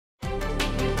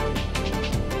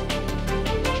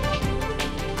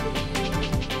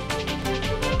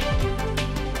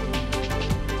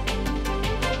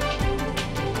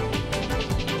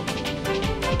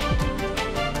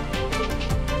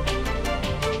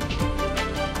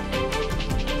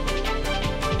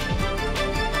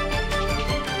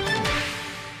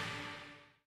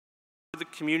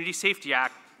Community Safety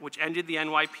Act, which ended the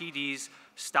NYPD's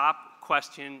stop,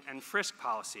 question, and frisk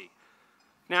policy.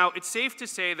 Now, it's safe to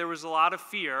say there was a lot of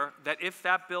fear that if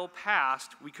that bill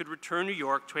passed, we could return New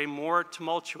York to a more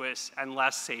tumultuous and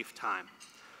less safe time.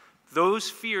 Those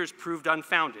fears proved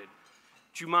unfounded.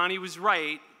 Jumaane was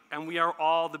right, and we are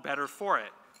all the better for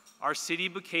it. Our city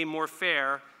became more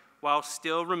fair while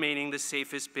still remaining the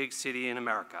safest big city in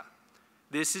America.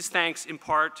 This is thanks in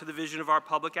part to the vision of our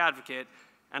public advocate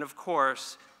and, of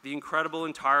course, the incredible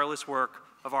and tireless work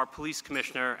of our police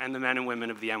commissioner and the men and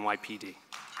women of the NYPD.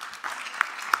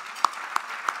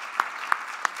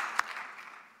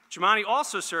 Jumaane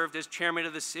also served as chairman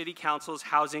of the City Council's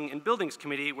Housing and Buildings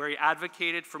Committee, where he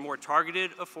advocated for more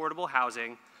targeted, affordable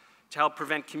housing to help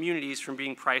prevent communities from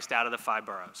being priced out of the 5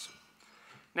 boroughs.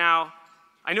 Now,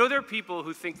 I know there are people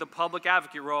who think the public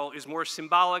advocate role is more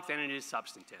symbolic than it is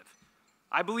substantive.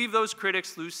 I believe those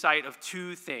critics lose sight of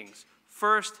 2 things.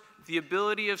 First, the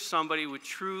ability of somebody with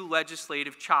true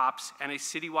legislative chops and a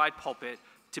citywide pulpit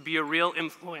to be a real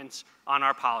influence on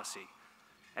our policy.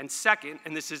 And second,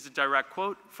 and this is a direct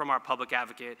quote from our public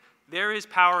advocate, there is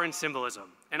power in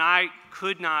symbolism, and I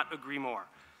could not agree more.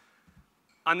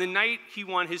 On the night he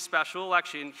won his special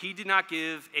election, he did not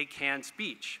give a canned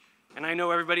speech. And I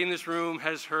know everybody in this room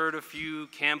has heard a few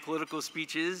canned political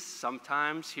speeches,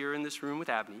 sometimes here in this room with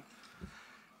ABNY.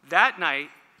 That night,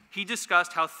 he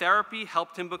discussed how therapy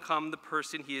helped him become the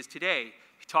person he is today.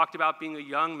 He talked about being a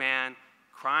young man,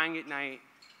 crying at night,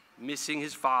 missing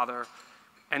his father,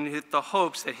 and with the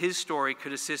hopes that his story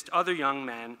could assist other young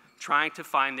men trying to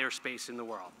find their space in the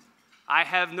world. I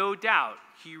have no doubt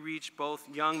he reached both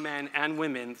young men and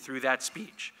women through that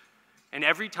speech. And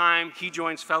every time he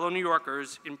joins fellow New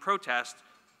Yorkers in protest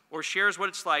or shares what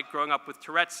it's like growing up with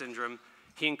Tourette's syndrome,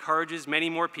 he encourages many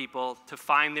more people to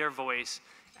find their voice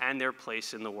and their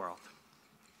place in the world.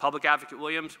 Public Advocate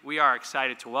Williams, we are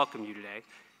excited to welcome you today,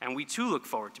 and we too look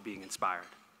forward to being inspired.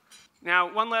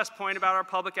 Now, one last point about our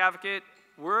public advocate.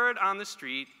 Word on the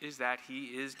street is that he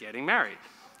is getting married.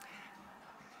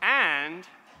 And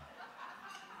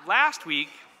last week,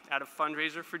 at a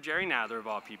fundraiser for Jerry Nadler, of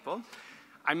all people,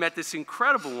 I met this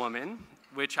incredible woman,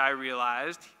 which I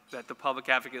realized that the public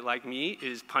advocate like me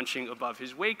is punching above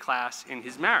his weight class in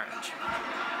his marriage.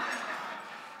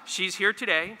 She's here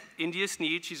today, India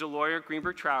Sneed. She's a lawyer at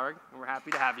Greenberg Traurig, and we're happy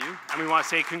to have you. And we want to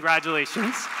say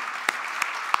congratulations.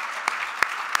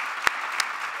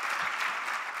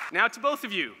 Now to both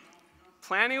of you,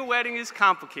 planning a wedding is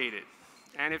complicated,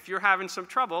 and if you're having some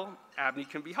trouble, ABNY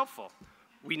can be helpful.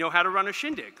 We know how to run a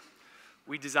shindig.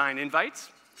 We design invites,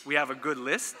 we have a good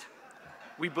list,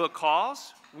 we book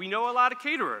calls, we know a lot of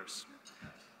caterers,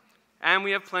 and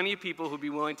we have plenty of people who'd be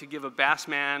willing to give a Bass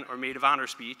Man or Maid of Honor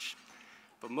speech,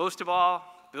 but most of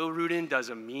all, Bill Rudin does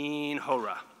a mean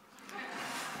hurrah.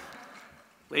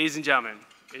 Ladies and gentlemen,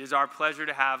 it is our pleasure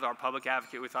to have our public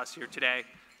advocate with us here today,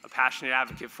 a passionate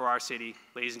advocate for our city.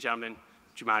 Ladies and gentlemen,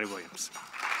 Jumaane Williams.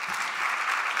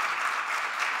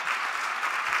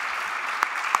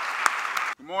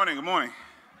 Good morning, good morning.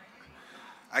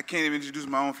 I can't even introduce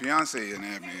my own fiance in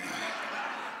ABNY.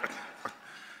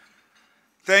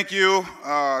 Thank you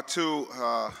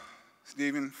to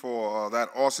Steven for that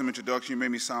awesome introduction. You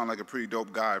made me sound like a pretty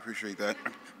dope guy. I appreciate that.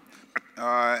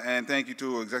 And thank you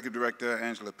to Executive Director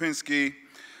Angela Pinsky.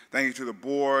 Thank you to the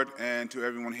board and to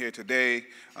everyone here today.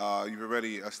 You've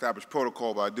already established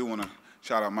protocol, but I do want to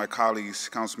shout out my colleagues,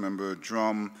 Councilmember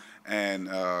Drum and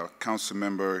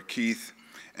Councilmember Keith,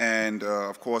 and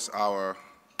of course I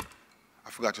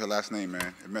forgot your last name,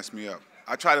 man. It messed me up.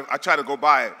 I try to go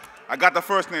by it. I got the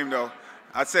first name though.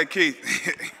 I said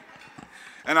Keith.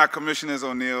 And our commissioners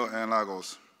O'Neill and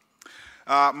Lagos.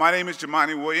 My name is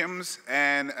Jumaane Williams,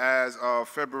 and as of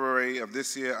February of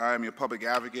this year, I am your public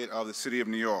advocate of the City of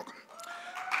New York.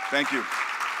 Thank you.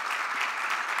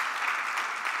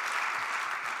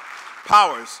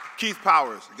 Powers, Keith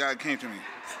Powers, the guy that came to me.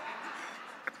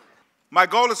 My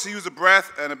goal is to use the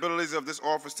breadth and abilities of this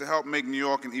office to help make New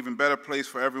York an even better place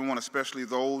for everyone, especially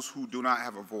those who do not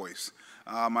have a voice.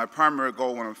 My primary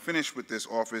goal when I'm finished with this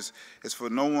office is for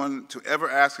no one to ever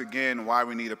ask again why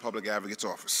we need a public advocate's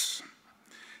office.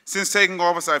 Since taking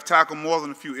office, I've tackled more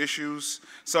than a few issues.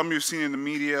 Some you've seen in the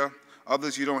media,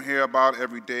 others you don't hear about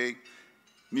every day.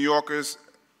 New Yorkers,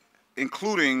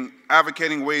 including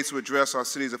advocating ways to address our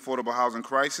city's affordable housing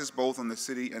crisis, both on the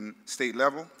city and state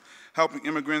level, helping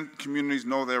immigrant communities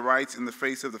know their rights in the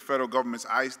face of the federal government's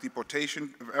ICE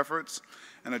deportation efforts,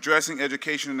 and addressing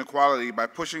education inequality by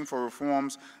pushing for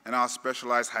reforms in our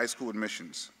specialized high school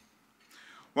admissions.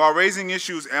 While raising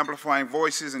issues, amplifying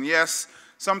voices, and yes,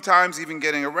 sometimes even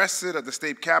getting arrested at the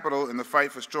state capitol in the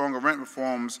fight for stronger rent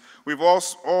reforms. We've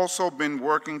also been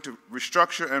working to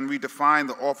restructure and redefine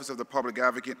the Office of the Public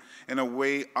Advocate in a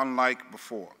way unlike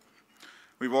before.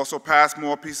 We've also passed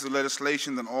more pieces of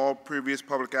legislation than all previous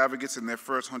public advocates in their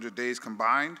first 100 days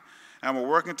combined, and we're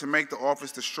working to make the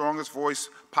office the strongest voice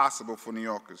possible for New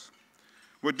Yorkers.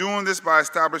 We're doing this by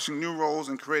establishing new roles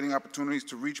and creating opportunities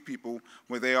to reach people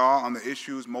where they are on the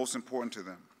issues most important to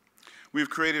them. We've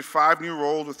created 5 new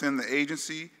roles within the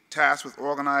agency tasked with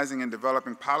organizing and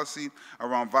developing policy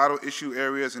around vital issue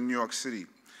areas in New York City.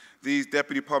 These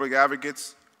deputy public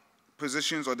advocates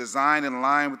positions are designed in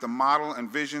line with the model and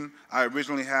vision I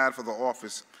originally had for the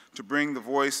office to bring the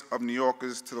voice of New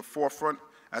Yorkers to the forefront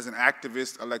as an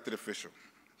activist elected official.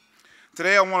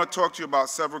 Today I want to talk to you about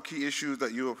several key issues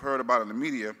that you have heard about in the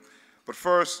media, but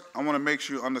first I want to make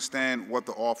sure you understand what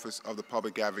the Office of the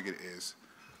Public Advocate is.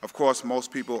 Of course,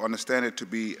 most people understand it to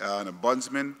be an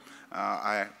ombudsman.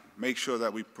 I make sure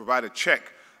that we provide a check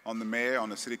on the mayor, on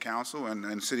the city council,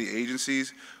 and city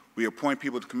agencies. We appoint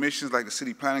people to commissions like the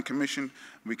City Planning Commission.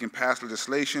 We can pass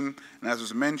legislation, and as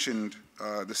was mentioned,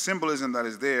 the symbolism that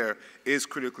is there is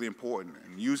critically important,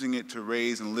 and using it to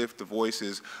raise and lift the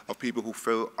voices of people who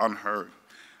feel unheard.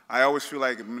 I always feel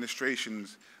like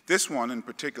administrations, this one in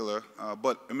particular,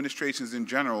 but administrations in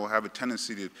general have a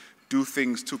tendency to do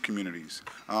things to communities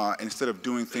instead of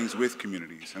doing things with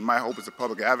communities. And my hope as a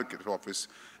public advocate office,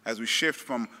 as we shift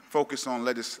from focus on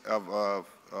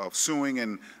suing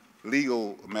and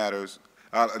legal matters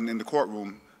in the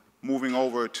courtroom, moving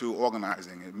over to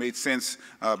organizing. It made sense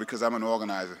because I'm an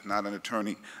organizer, not an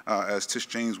attorney, as Tish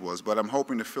James was. But I'm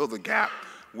hoping to fill the gap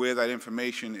where that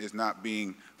information is not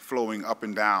being flowing up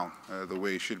and down the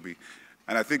way it should be.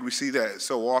 And I think we see that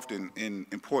so often in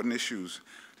important issues.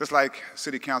 Just like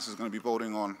City Council is going to be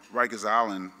voting on Rikers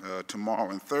Island tomorrow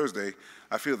and Thursday,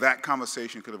 I feel that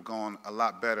conversation could have gone a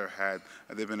lot better had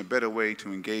there been a better way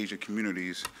to engage the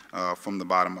communities from the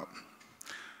bottom up.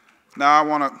 Now I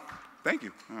want to, thank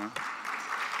you.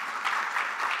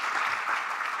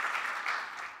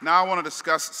 Now I want to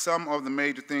discuss some of the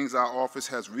major things our office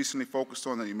has recently focused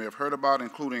on that you may have heard about,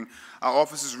 including our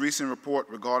office's recent report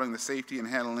regarding the safety and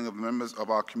handling of members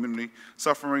of our community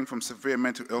suffering from severe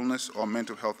mental illness or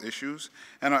mental health issues,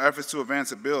 and our efforts to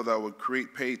advance a bill that would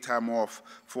create paid time off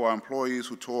for our employees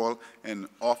who toil in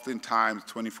oftentimes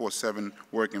 24/7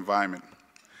 work environment.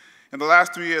 In the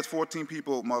last 3 years, 14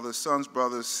 people, mothers, sons,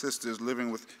 brothers, sisters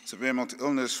living with severe mental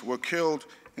illness were killed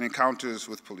in encounters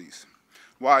with police.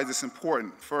 Why is this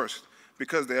important? First,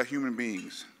 because they are human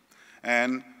beings,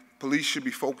 and police should be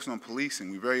focused on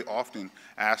policing. We very often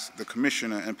ask the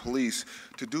commissioner and police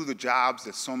to do the jobs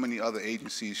that so many other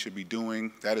agencies should be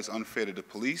doing. That is unfair to the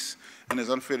police, and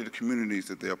is unfair to the communities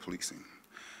that they are policing,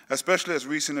 especially as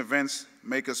recent events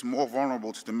make us more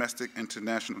vulnerable to domestic and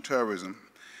international terrorism.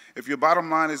 If your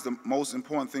bottom line is the most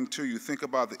important thing to you, think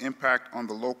about the impact on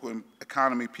the local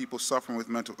economy, people suffering with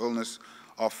mental illness,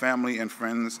 our family and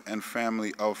friends, and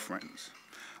family of friends.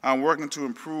 I'm working to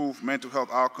improve mental health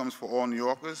outcomes for all New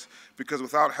Yorkers because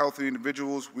without healthy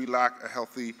individuals, we lack a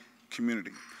healthy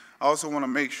community. I also want to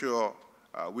make sure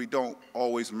we don't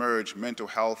always merge mental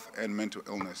health and mental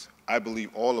illness. I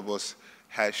believe all of us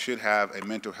should have a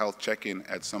mental health check-in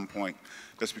at some point.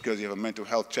 Just because you have a mental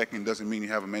health check-in doesn't mean you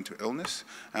have a mental illness,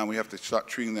 and we have to start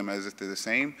treating them as if they're the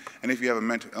same. And if you have a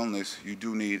mental illness, you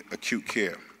do need acute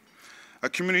care. A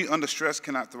community under stress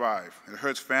cannot thrive. It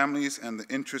hurts families and the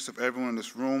interests of everyone in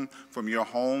this room, from your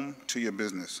home to your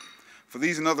business. For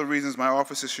these and other reasons, my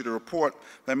office issued a report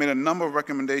that made a number of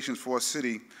recommendations for a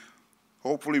city,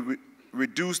 hopefully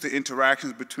reduce the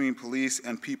interactions between police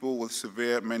and people with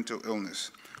severe mental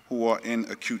illness who are in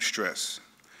acute stress.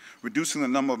 Reducing the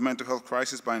number of mental health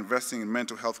crises by investing in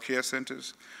mental health care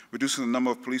centers, reducing the number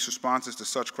of police responses to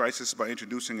such crises by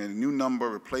introducing a new number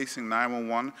replacing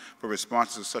 911 for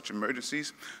responses to such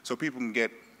emergencies so people can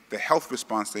get the health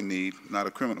response they need, not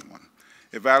a criminal one.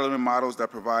 Evaluating models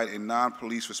that provide a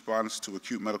non-police response to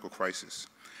acute medical crisis.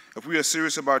 If we are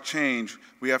serious about change,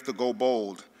 we have to go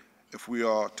bold if we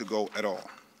are to go at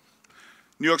all.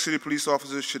 New York City police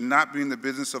officers should not be in the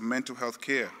business of mental health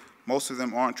care. Most of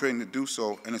them aren't trained to do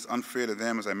so, and it's unfair to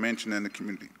them, as I mentioned, in the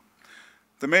community.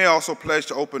 The mayor also pledged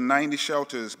to open 90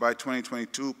 shelters by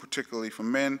 2022, particularly for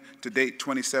men. To date,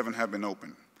 27 have been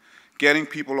opened. Getting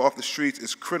people off the streets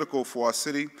is critical for our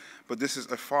city, but this is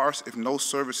a farce if no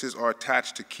services are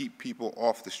attached to keep people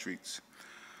off the streets.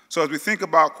 So as we think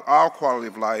about our quality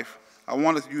of life, I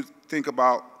wanted you to think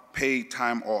about paid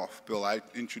time off, bill I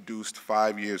introduced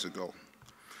 5 years ago.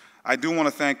 I do want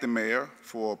to thank the mayor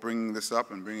for bringing this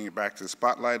up and bringing it back to the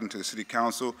spotlight, and to the city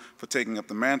council for taking up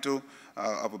the mantle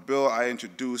of a bill I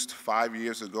introduced 5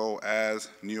 years ago as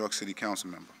New York City Council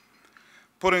member.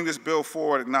 Putting this bill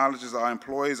forward acknowledges our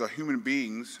employees are human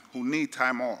beings who need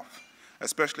time off,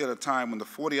 especially at a time when the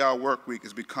 40-hour work week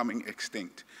is becoming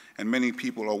extinct and many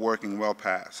people are working well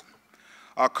past.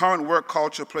 Our current work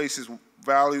culture places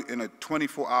value in a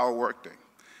 24-hour workday,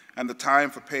 and the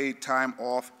time for paid time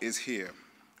off is here.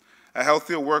 A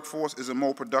healthier workforce is a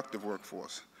more productive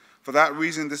workforce. For that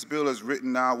reason, this bill as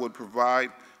written now would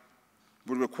require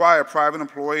private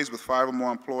employees with 5 or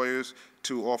more employers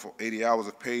to offer 80 hours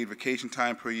of paid vacation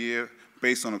time per year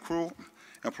based on accrual.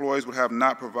 Employers would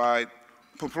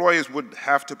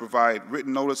have to provide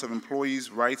written notice of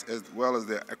employees' rights as well as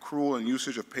their accrual and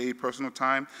usage of paid personal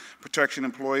time, protection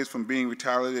employees from being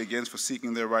retaliated against for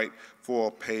seeking their right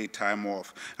for paid time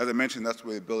off. As I mentioned, that's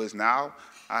where the bill is now.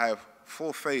 I have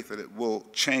full faith that it will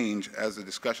change as the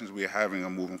discussions we are having are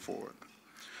moving forward.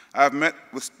 I have met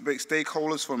with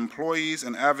stakeholders from employees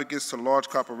and advocates to large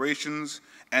corporations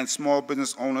and small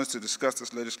business owners to discuss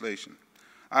this legislation.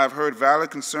 I have heard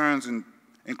valid concerns,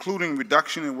 including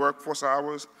reduction in workforce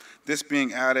hours, this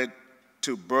being added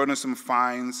to burdensome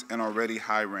fines and already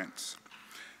high rents.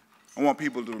 I want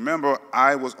people to remember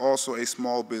I was also a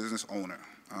small business owner.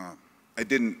 I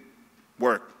didn't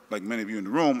work like many of you in the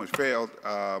room. It failed,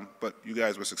 but you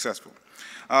guys were successful.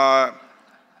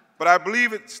 But I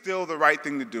believe it's still the right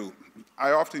thing to do.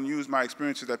 I often use my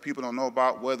experiences that people don't know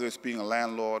about, whether it's being a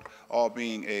landlord or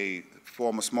being a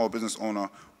former small business owner,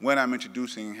 when I'm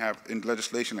introducing in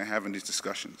legislation and having these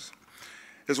discussions.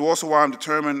 It's also why I'm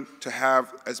determined to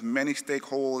have as many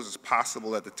stakeholders as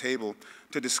possible at the table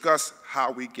to discuss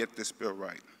how we get this bill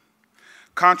right.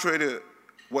 Contrary to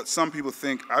what some people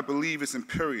think, I believe it's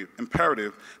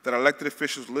imperative that elected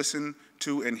officials listen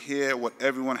to and hear what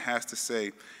everyone has to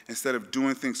say. Instead of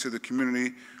doing things to the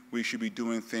community, we should be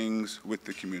doing things with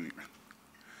the community.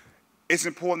 It's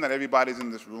important that everybody's in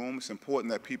this room. It's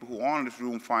important that people who are in this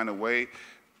room find a way,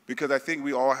 because I think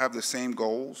we all have the same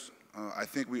goals. I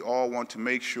think we all want to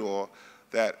make sure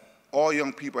that all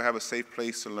young people have a safe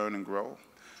place to learn and grow.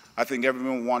 I think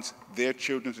everyone wants their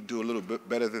children to do a little bit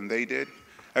better than they did.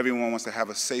 Everyone wants to have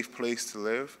a safe place to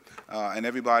live, and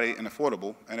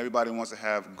affordable, and everybody wants to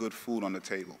have good food on the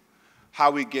table.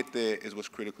 How we get there is what's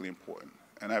critically important.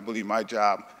 And I believe my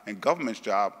job and government's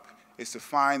job is to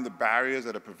find the barriers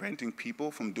that are preventing people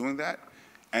from doing that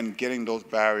and getting those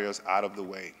barriers out of the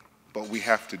way. But we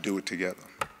have to do it together.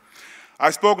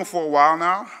 I've spoken for a while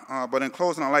now, but in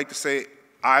closing, I'd like to say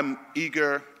I'm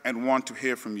eager and want to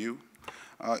hear from you.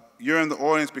 You're in the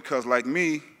audience because, like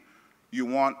me, you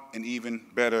want an even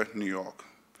better New York.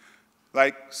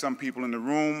 Like some people in the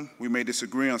room, we may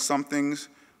disagree on some things,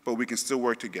 but we can still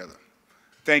work together.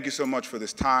 Thank you so much for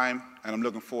this time, and I'm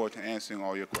looking forward to answering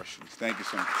all your questions. Thank you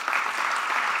so much.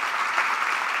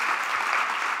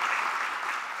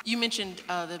 You mentioned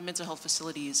the mental health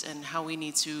facilities and how we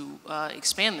need to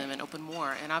expand them and open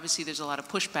more, and obviously there's a lot of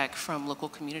pushback from local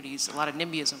communities, a lot of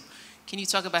NIMBYism. Can you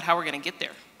talk about how we're going to get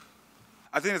there?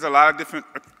 I think there's a lot of different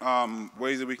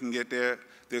ways that we can get there.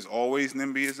 There's always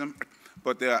NIMBYism,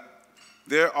 but there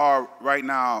are right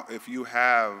now, if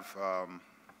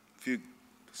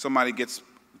somebody gets,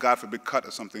 God forbid, cut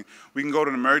or something, we can go to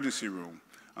an emergency room.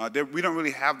 We don't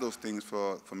really have those things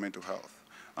for mental health.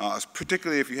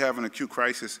 Particularly if you have an acute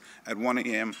crisis at 1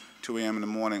 a.m., 2 a.m. in the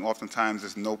morning, oftentimes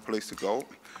there's no place to go.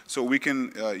 So we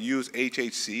can use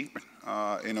HHC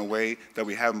in a way that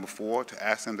we haven't before to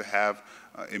ask them to have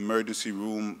emergency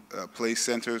room place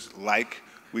centers like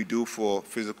we do for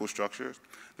physical structures.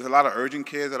 There's a lot of urgent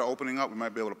cares that are opening up. We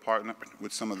might be able to partner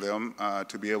with some of them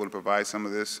to be able to provide some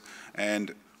of this.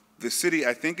 And the city,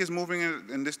 I think, is moving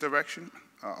in this direction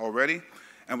already.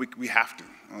 And we have to.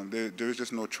 There is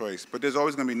just no choice. But there's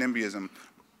always going to be NIMBYism.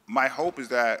 My hope is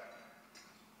that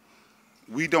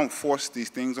we don't force these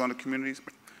things on the communities.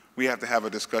 We have to have a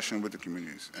discussion with the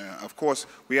communities. Of course,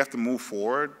 we have to move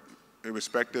forward,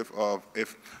 irrespective of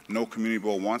if no community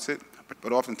board wants it.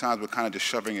 But oftentimes, we're kind of just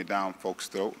shoving it down folks'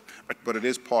 throat. But it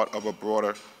is part of a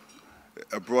broader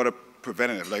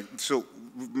preventative. So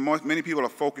many people are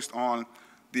focused on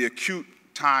the acute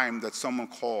time that someone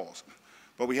calls.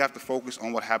 But we have to focus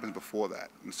on what happens before that.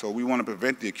 And so we want to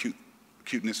prevent the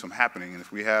acuteness from happening. And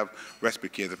if we have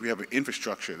respite care, if we have an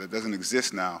infrastructure that doesn't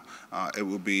exist now, it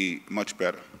will be much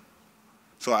better.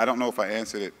 So I don't know if I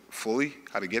answered it fully,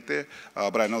 how to get there,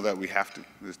 but I know that we have to.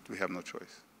 We have no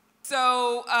choice.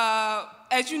 So,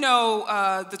 as you know,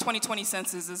 the 2020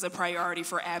 census is a priority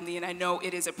for ABNY, and I know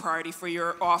it is a priority for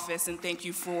your office, and thank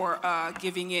you for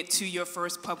giving it to your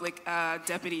first public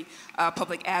deputy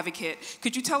public advocate.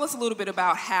 Could you tell us a little bit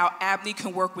about how ABNY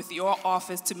can work with your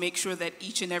office to make sure that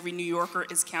each and every New Yorker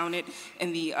is counted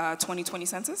in the 2020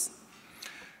 census?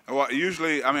 Well,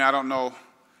 usually, I mean, I don't know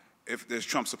if there's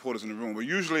Trump supporters in the room, but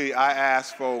usually I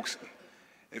ask folks,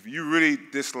 if you really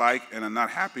dislike and are not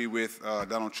happy with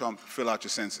Donald Trump, fill out your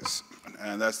census.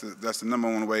 And that's the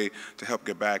 #1 way to help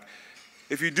get back.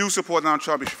 If you do support Donald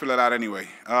Trump, you should fill it out anyway.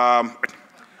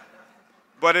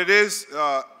 But it is,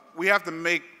 we have to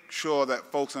make sure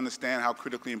that folks understand how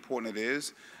critically important it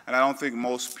is, and I don't think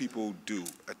most people do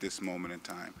at this moment in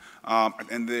time.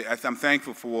 I'm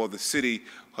thankful for the city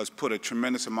has put a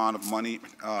tremendous amount of money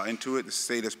into it. The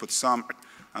state has put some.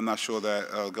 I'm not sure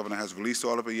that the governor has released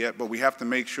all of it yet, but we have to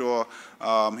make sure,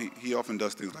 he often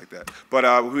does things like that,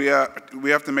 but we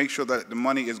have to make sure that the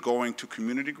money is going to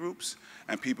community groups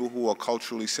and people who are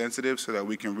culturally sensitive so that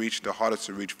we can reach the hardest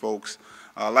to reach folks,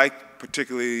 like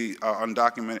particularly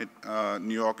undocumented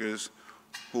New Yorkers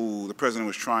who the president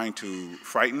was trying to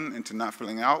frighten into not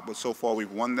filling out, but so far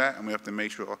we've won that, and we have to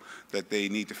make sure that they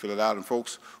need to fill it out. And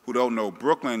folks who don't know,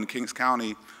 Brooklyn, Kings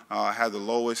County had the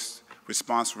lowest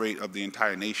response rate of the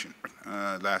entire nation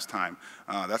last time.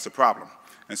 That's a problem.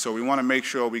 And so we want to make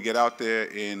sure we get out there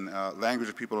in language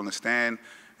that people understand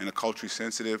in a culturally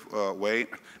sensitive way.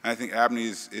 And I think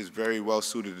ABNY is very well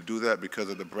suited to do that because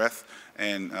of the breadth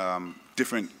and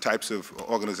different types of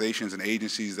organizations and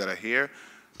agencies that are here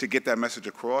to get that message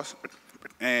across.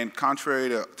 And contrary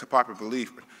to popular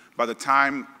belief, by the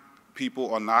time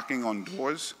people are knocking on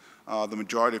doors, the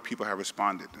majority of people have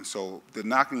responded. And so the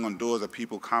knocking on doors that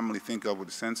people commonly think of with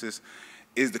the census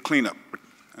is the cleanup.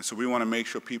 And so we want to make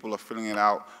sure people are filling it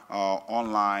out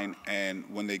online and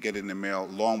when they get it in the mail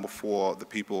long before the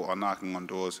people are knocking on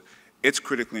doors. It's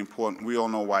critically important. We all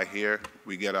know why here.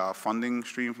 We get our funding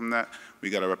stream from that. We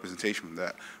get our representation from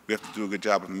that. We have to do a good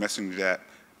job of messaging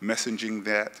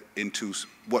that into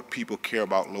what people care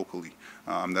about locally.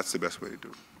 That's the best way to do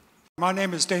it. My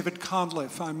name is David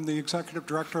Conliff. I'm the Executive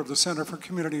Director of the Center for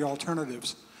Community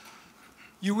Alternatives.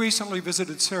 You recently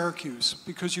visited Syracuse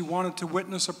because you wanted to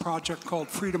witness a project called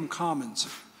Freedom Commons.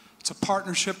 It's a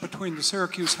partnership between the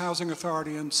Syracuse Housing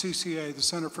Authority and CCA, the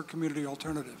Center for Community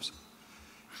Alternatives.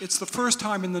 It's the first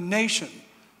time in the nation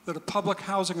that a public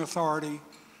housing authority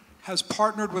has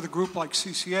partnered with a group like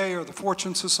CCA or the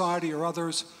Fortune Society or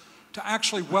others to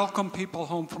actually welcome people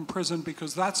home from prison,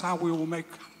 because that's how we will make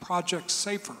projects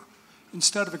safer,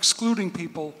 instead of excluding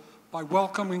people by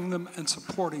welcoming them and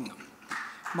supporting them.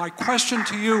 My question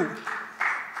to you,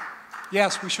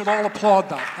 yes, we should all applaud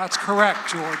that. That's correct,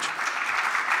 George.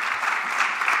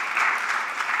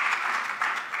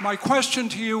 My question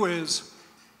to you is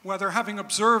whether, having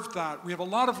observed that, we have a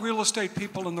lot of real estate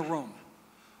people in the room,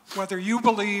 whether you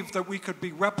believe that we could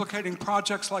be replicating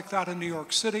projects like that in New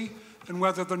York City, and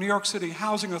whether the New York City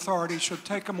Housing Authority should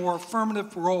take a more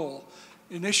affirmative role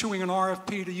in issuing an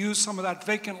RFP to use some of that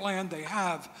vacant land they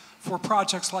have for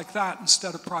projects like that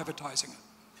instead of privatizing it.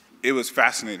 It was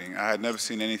fascinating. I had never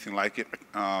seen anything like it.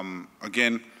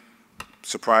 Again,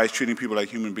 surprised, treating people like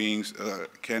human beings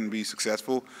can be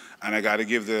successful. And I got to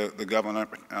give the governor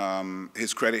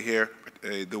his credit here.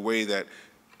 The way that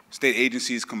state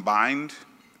agencies combined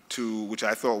to, which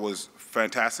I thought was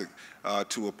fantastic,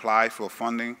 to apply for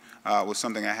funding was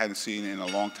something I hadn't seen in a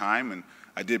long time. And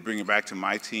I did bring it back to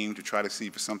my team to try to see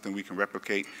if it's something we can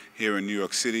replicate here in New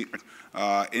York City.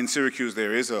 In Syracuse,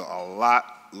 there is a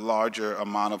lot larger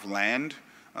amount of land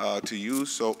to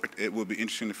use, so it will be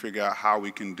interesting to figure out how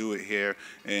we can do it here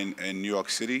in New York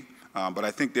City. But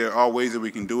I think there are ways that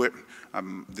we can do it.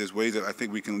 There's ways that I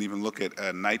think we can even look at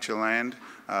NYCHA land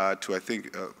to, I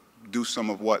think, do some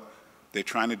of what they're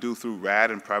trying to do through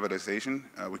RAD and privatization.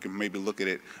 We can maybe look at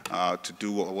it to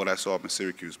do what I saw up in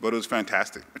Syracuse. But it was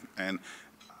fantastic. And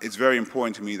it's very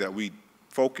important to me that we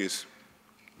focus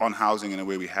on housing in a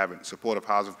way we haven't. Supportive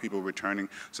housing for people returning,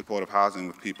 supportive housing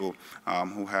with people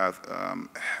who have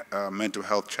mental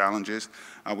health challenges.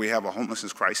 We have a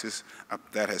homelessness crisis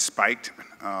that has spiked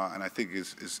and I think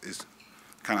is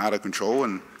kind of out of control.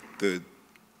 And the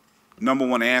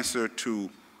 #1 answer to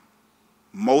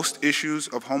most issues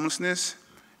of homelessness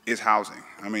is housing.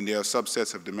 I mean, there are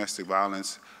subsets of domestic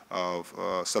violence, of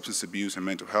substance abuse and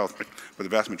mental health, but the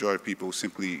vast majority of people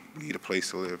simply need a place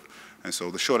to live. And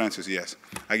so the short answer is yes.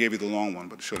 I gave you the long one,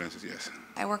 but the short answer is yes.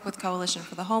 I work with Coalition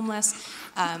for the Homeless.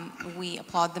 We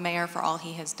applaud the mayor for all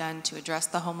he has done to address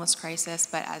the homeless crisis,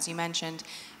 but as you mentioned,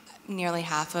 nearly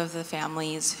half of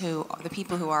the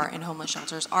people who are in homeless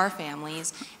shelters are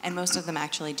families, and most of them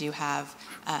actually do have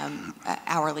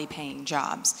hourly paying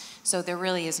jobs. So there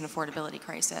really is an affordability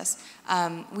crisis.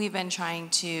 We've been trying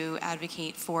to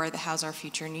advocate for the House Our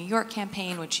Future New York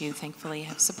campaign, which you thankfully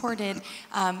have supported.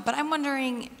 But I'm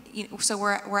wondering, so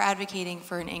we're advocating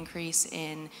for an increase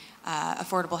in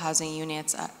affordable housing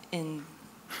units in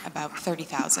about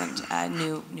 30,000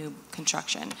 new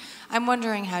construction. I'm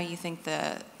wondering how you think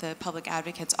the Public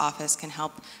Advocate's Office can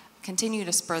help continue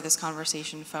to spur this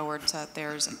conversation forward so that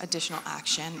there's additional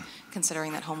action,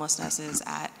 considering that homelessness is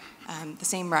at the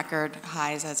same record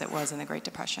highs as it was in the Great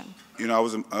Depression. You know, I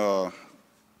was a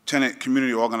tenant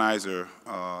community organizer.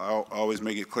 I always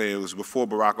make it clear it was before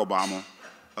Barack Obama,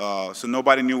 so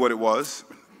nobody knew what it was,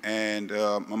 and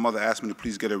my mother asked me to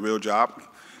please get a real job.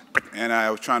 And I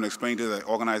was trying to explain to her that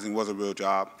organizing was a real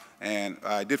job, and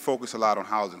I did focus a lot on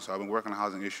housing. So I've been working on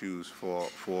housing issues for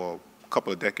a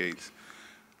couple of decades.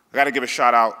 I got to give a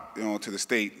shout out, to the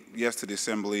state, yes, to the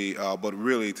Assembly, but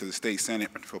really to the state Senate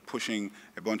for pushing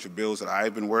a bunch of bills that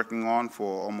I've been working on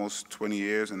for almost 20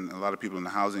 years, and a lot of people in the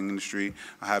housing industry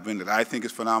have been, that I think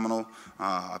is phenomenal.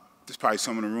 There's probably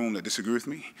some in the room that disagree with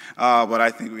me, but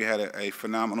I think we had a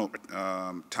phenomenal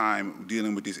time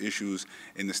dealing with these issues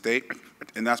in the state,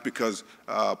 and that's because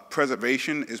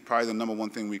preservation is probably the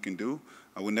 #1 thing we can do.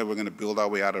 We're never going to build our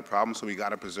way out of the problem, so we got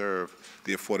to preserve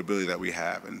the affordability that we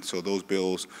have, and so those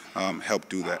bills help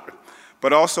do that.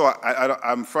 But also,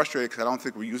 I'm frustrated because I don't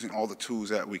think we're using all the tools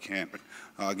that we can.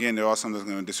 Again, there are some that are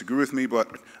going to disagree with me,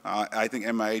 but I think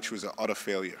MIH was an utter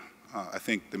failure. I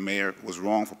think the mayor was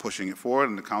wrong for pushing it forward,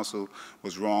 and the council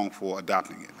was wrong for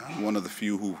adopting it. I'm one of the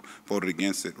few who voted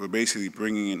against it. We're basically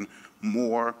bringing in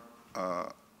more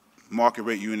market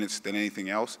rate units than anything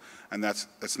else, and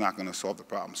that's not going to solve the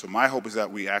problem. So my hope is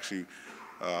that we actually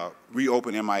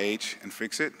reopen MIH and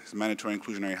fix it. It's mandatory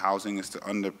inclusionary housing. It's the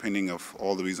underpinning of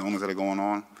all the rezonings that are going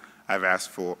on. I've asked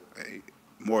for a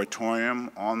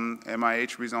moratorium on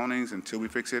MIH rezonings until we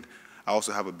fix it. I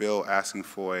also have a bill asking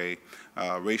for a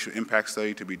racial impact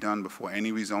study to be done before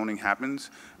any rezoning happens,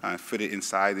 fit it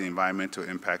inside the environmental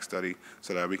impact study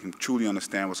so that we can truly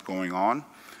understand what's going on.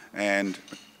 And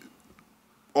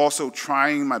also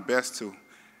trying my best to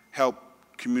help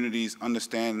communities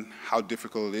understand how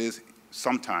difficult it is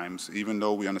sometimes, even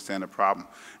though we understand the problem.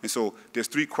 And so there's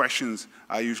 3 questions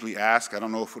I usually ask. I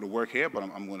don't know if it'll work here, but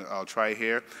I'll try it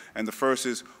here. And the first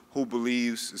is, who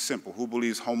believes, it's simple, who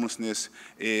believes homelessness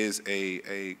is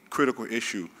a critical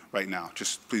issue right now?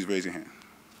 Just please raise your hand.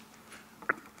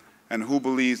 And who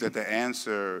believes that the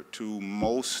answer to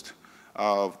most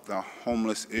of the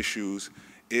homeless issues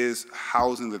is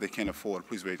housing that they can't afford?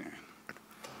 Please raise your hand.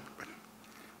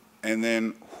 And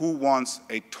then who wants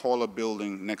a taller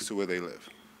building next to where they live?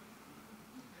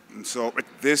 And so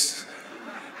this,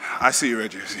 I see you,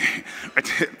 Reggie.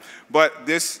 But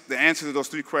the answer to those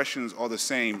 3 questions are the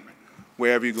same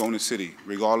wherever you go in the city,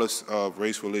 regardless of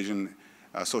race, religion,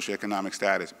 socioeconomic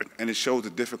status. And it shows the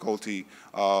difficulty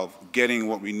of getting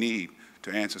what we need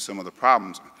to answer some of the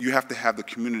problems. You have to have the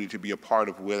community to be a part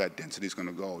of where that density is going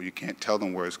to go. You can't tell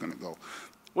them where it's going to go.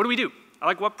 What do we do?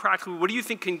 What do you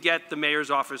think can get the mayor's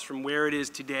office from where it is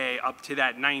today up to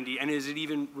that 90? And is it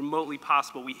even remotely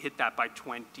possible we hit that by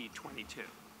 2022?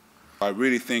 I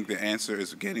really think the answer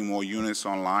is getting more units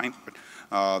online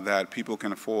that people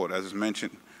can afford. As is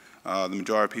mentioned, the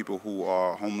majority of people who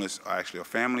are homeless are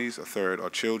families, a third are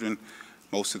children.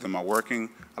 Most of them are working.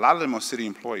 A lot of them are city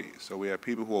employees. So we have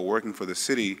people who are working for the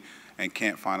city and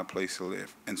can't find a place to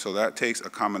live. And so that takes a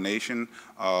combination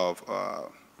of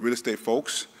real estate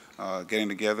folks getting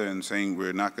together and saying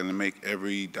we're not going to make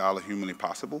every dollar humanly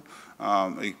possible.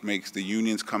 It makes the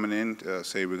unions coming in to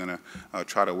say we're going to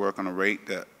try to work on a rate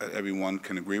that everyone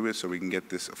can agree with so we can get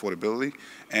this affordability.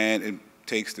 And it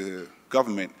takes the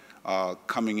government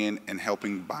coming in and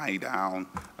helping buy down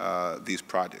these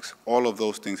projects. All of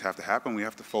those things have to happen. We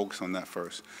have to focus on that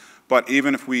first. But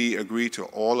even if we agree to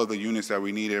all of the units that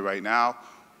we needed right now,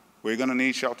 we're going to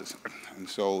need shelters. And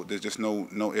so there's just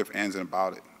no ifs, ands, and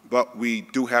about it. But we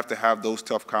do have to have those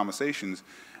tough conversations.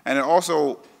 And it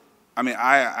also, I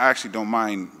actually don't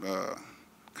mind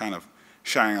kind of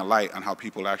shining a light on how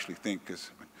people actually think,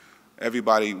 because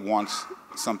everybody wants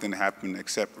something to happen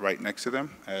except right next to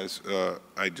them, as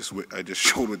I just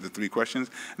showed with the 3 questions.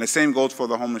 And the same goes for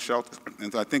the homeless shelters.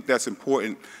 And so I think that's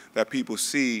important that people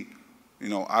see,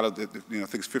 out of the, I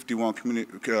think it's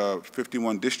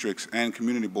 51 districts and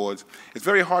community boards, it's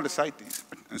very hard to cite these.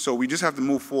 And so we just have to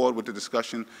move forward with the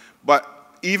discussion. But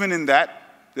even in that,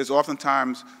 there's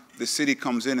oftentimes the city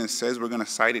comes in and says we're going to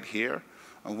cite it here,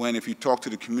 when if you talk to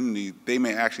the community, they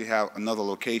may actually have another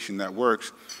location that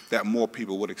works that more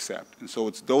people would accept. And so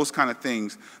it's those kind of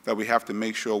things that we have to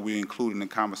make sure we include in the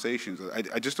conversations.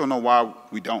 I just don't know why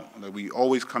we don't. That we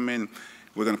always come in,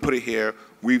 we're going to put it here,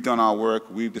 we've done our work,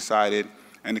 we've decided,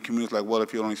 and the community's like, well,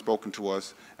 if you'd only spoken to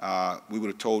us, we would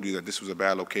have told you that this was a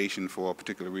bad location for a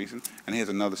particular reason, and here's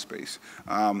another space.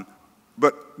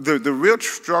 But the real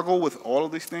struggle with all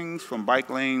of these things, from bike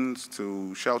lanes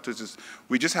to shelters, is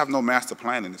we just have no master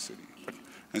plan in the city.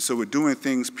 And so we're doing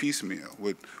things piecemeal.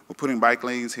 We're putting bike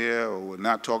lanes here, or we're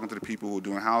not talking to the people who are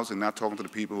doing housing, not talking to the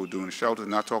people who are doing the shelters,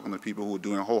 not talking to the people who are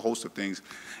doing a whole host of things.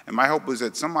 And my hope is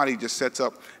that somebody just sets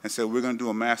up and says, we're going to do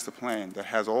a master plan that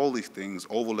has all these things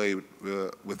overlaid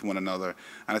with one another.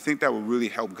 And I think that will really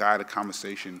help guide a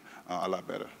conversation a lot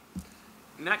better.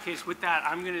 In that case, with that,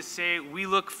 I'm going to say we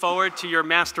look forward to your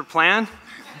master plan,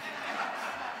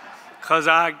 because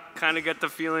I kind of get the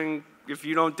feeling if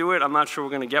you don't do it, I'm not sure we're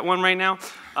going to get one right now.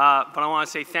 But I want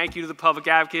to say thank you to the Public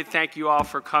Advocate. Thank you all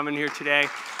for coming here today.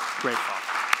 Grateful.